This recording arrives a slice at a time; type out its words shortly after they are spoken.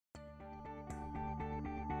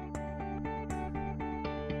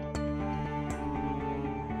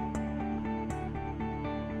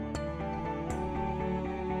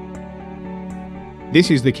This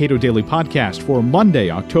is the Cato Daily Podcast for Monday,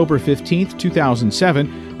 October 15th,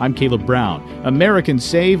 2007. I'm Caleb Brown. Americans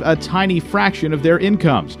save a tiny fraction of their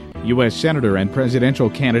incomes. U.S. Senator and presidential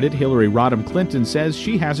candidate Hillary Rodham Clinton says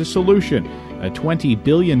she has a solution, a $20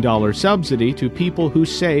 billion subsidy to people who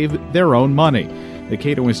save their own money. The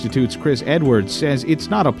Cato Institute's Chris Edwards says it's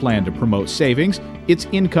not a plan to promote savings, it's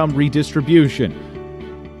income redistribution.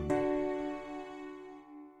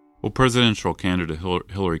 Well, presidential candidate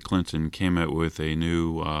Hillary Clinton came out with a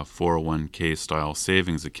new 401k-style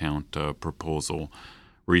savings account proposal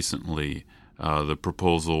recently. The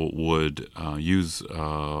proposal would use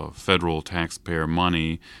federal taxpayer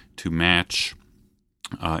money to match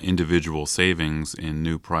individual savings in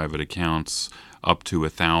new private accounts up to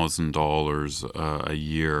 $1,000 a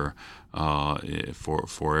year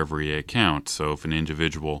for every account. So if an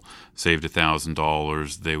individual saved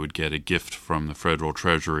 $1,000, they would get a gift from the federal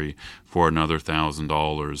treasury for another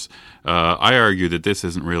 $1,000. I argue that this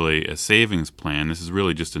isn't really a savings plan. This is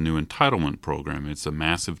really just a new entitlement program. It's a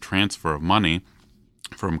massive transfer of money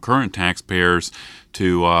from current taxpayers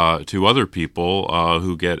to other people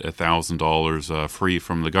who get $1,000 free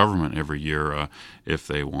from the government every year if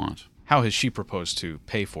they want. How has she proposed to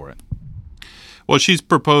pay for it? Well, she's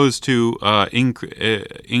proposed to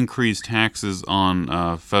increase taxes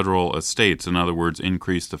on federal estates. In other words,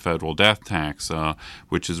 increase the federal death tax,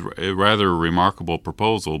 which is a rather remarkable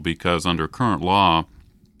proposal because under current law,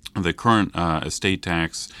 the current estate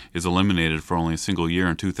tax is eliminated for only a single year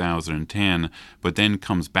in 2010, but then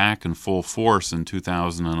comes back in full force in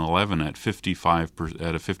 2011 at a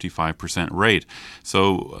 55% rate.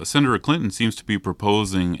 So Senator Clinton seems to be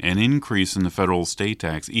proposing an increase in the federal estate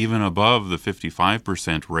tax even above the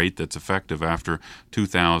 55% rate that's effective after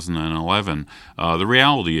 2011. The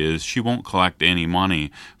reality is she won't collect any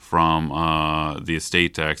money from the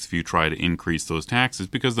estate tax if you try to increase those taxes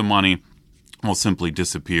because the money will simply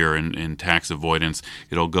disappear in tax avoidance.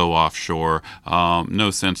 It'll go offshore.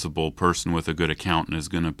 No sensible person with a good accountant is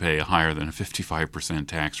going to pay higher than a 55%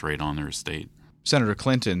 tax rate on their estate. Senator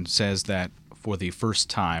Clinton says that for the first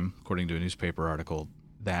time, according to a newspaper article,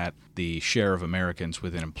 that the share of Americans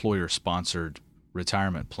with an employer-sponsored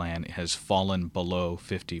retirement plan has fallen below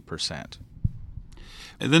 50%.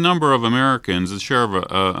 The number of Americans, the share of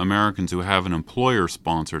Americans who have an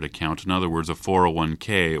employer-sponsored account, in other words, a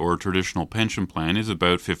 401k or a traditional pension plan, is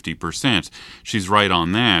about 50%. She's right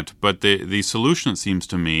on that, but the solution, it seems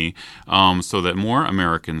to me, so that more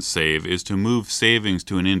Americans save, is to move savings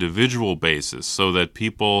to an individual basis so that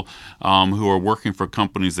people who are working for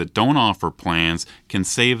companies that don't offer plans can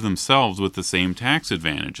save themselves with the same tax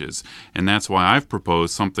advantages. And that's why I've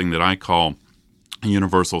proposed something that I call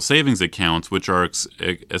universal savings accounts, which are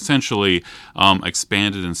essentially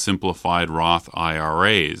expanded and simplified Roth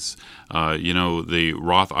IRAs. The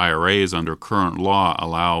Roth IRAs under current law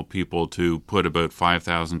allow people to put about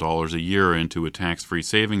 $5,000 a year into a tax-free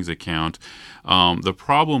savings account. The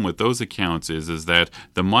problem with those accounts is that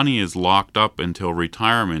the money is locked up until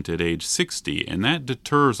retirement at age 60, and that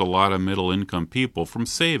deters a lot of middle-income people from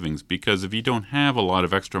savings because if you don't have a lot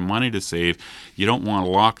of extra money to save, you don't want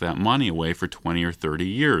to lock that money away for 20 or 30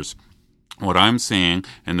 years. What I'm saying,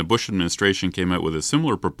 and the Bush administration came out with a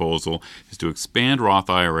similar proposal, is to expand Roth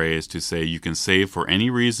IRAs to say you can save for any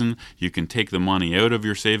reason, you can take the money out of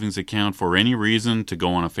your savings account for any reason, to go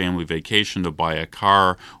on a family vacation, to buy a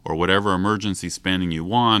car, or whatever emergency spending you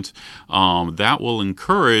want. That will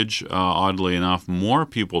encourage, oddly enough, more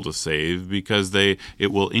people to save because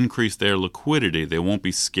it will increase their liquidity. They won't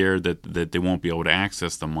be scared that they won't be able to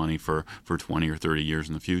access the money for 20 or 30 years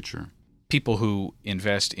in the future. People who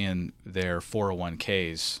invest in their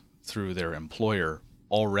 401ks through their employer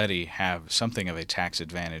already have something of a tax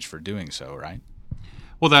advantage for doing so, right?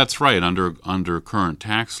 Well, that's right. Under current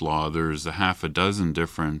tax law, there's a half a dozen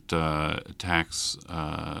different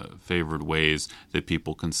tax-favored ways that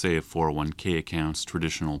people can save: 401k accounts,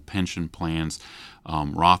 traditional pension plans,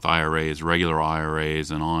 Roth IRAs, regular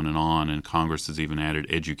IRAs, and on. And Congress has even added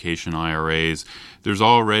education IRAs. There's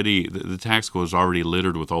already the tax code is already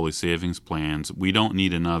littered with all these savings plans. We don't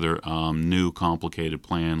need another new complicated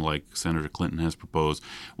plan like Senator Clinton has proposed.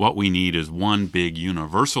 What we need is one big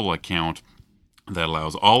universal account that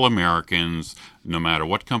allows all Americans, no matter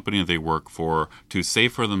what company they work for, to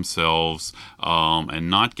save for themselves and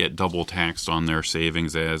not get double taxed on their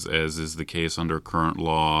savings as is the case under current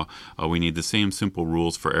law. We need the same simple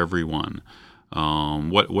rules for everyone.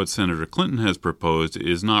 What Senator Clinton has proposed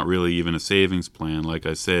is not really even a savings plan. Like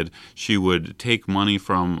I said, she would take money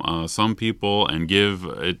from some people and give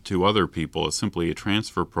it to other people. It's simply a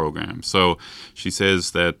transfer program. So she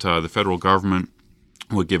says that the federal government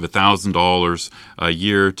would give $1,000 a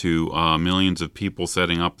year to millions of people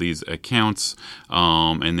setting up these accounts,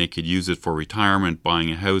 and they could use it for retirement,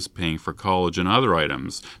 buying a house, paying for college, and other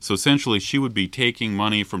items. So essentially, she would be taking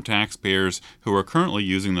money from taxpayers who are currently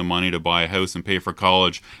using the money to buy a house and pay for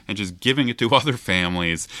college and just giving it to other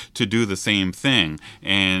families to do the same thing.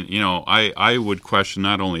 And, I would question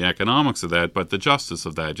not only economics of that, but the justice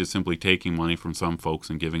of that, just simply taking money from some folks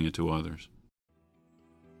and giving it to others.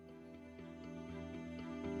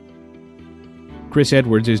 Chris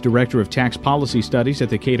Edwards is Director of Tax Policy Studies at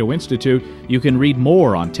the Cato Institute. You can read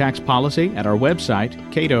more on tax policy at our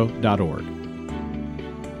website, cato.org.